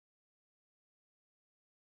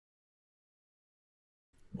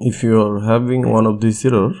If you are having one of these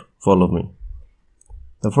errors, follow me.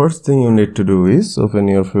 The first thing you need to do is open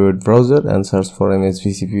your favorite browser and search for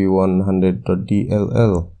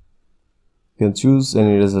msvcp100.dll. You can choose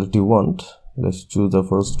any result you want. Let's choose the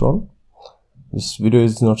first one. This video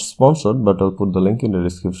is not sponsored, but I'll put the link in the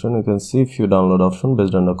description. You can see a few download options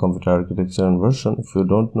based on your computer architecture and version. If you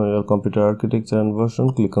don't know your computer architecture and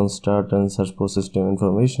version, click on Start and search for system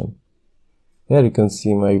information. Here you can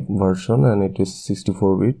see my version and it is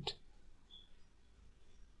 64-bit.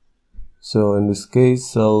 So in this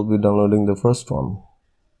case, I'll be downloading the first one.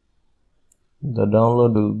 The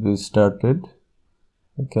download will be started.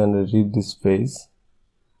 You can read this page.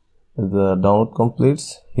 As the download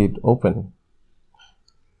completes, hit open.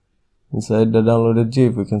 Inside the downloaded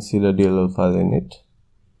zip, we can see the DLL file in it.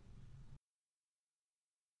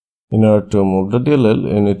 In order to move the DLL,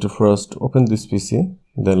 you need to first open this PC,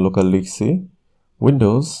 then locally C,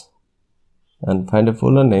 Windows, and find a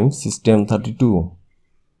folder named System32.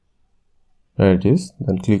 There it is.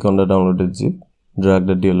 Then click on the downloaded zip, drag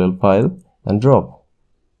the DLL file, and drop.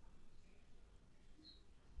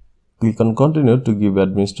 Click on Continue to give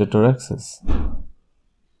administrator access.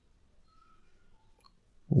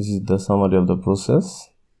 This is the summary of the process.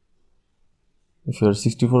 If you are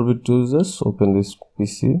 64-bit users, open this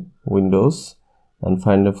PC, Windows, and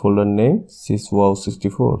find a folder name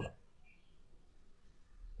syswow64.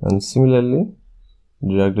 And similarly,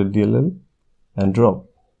 drag the DLL and drop.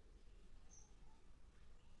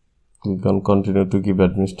 Click on Continue to give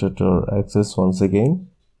administrator access once again.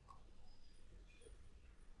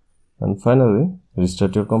 And finally,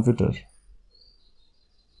 restart your computer.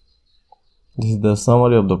 This is the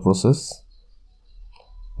summary of the process.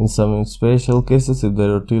 In some special cases, if the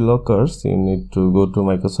error occurs, you need to go to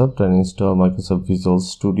Microsoft and install Microsoft Visual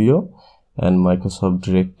Studio and Microsoft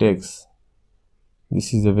DirectX.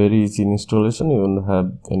 This is a very easy installation. You won't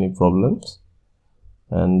have any problems.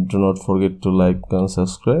 And do not forget to like and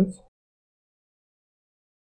subscribe.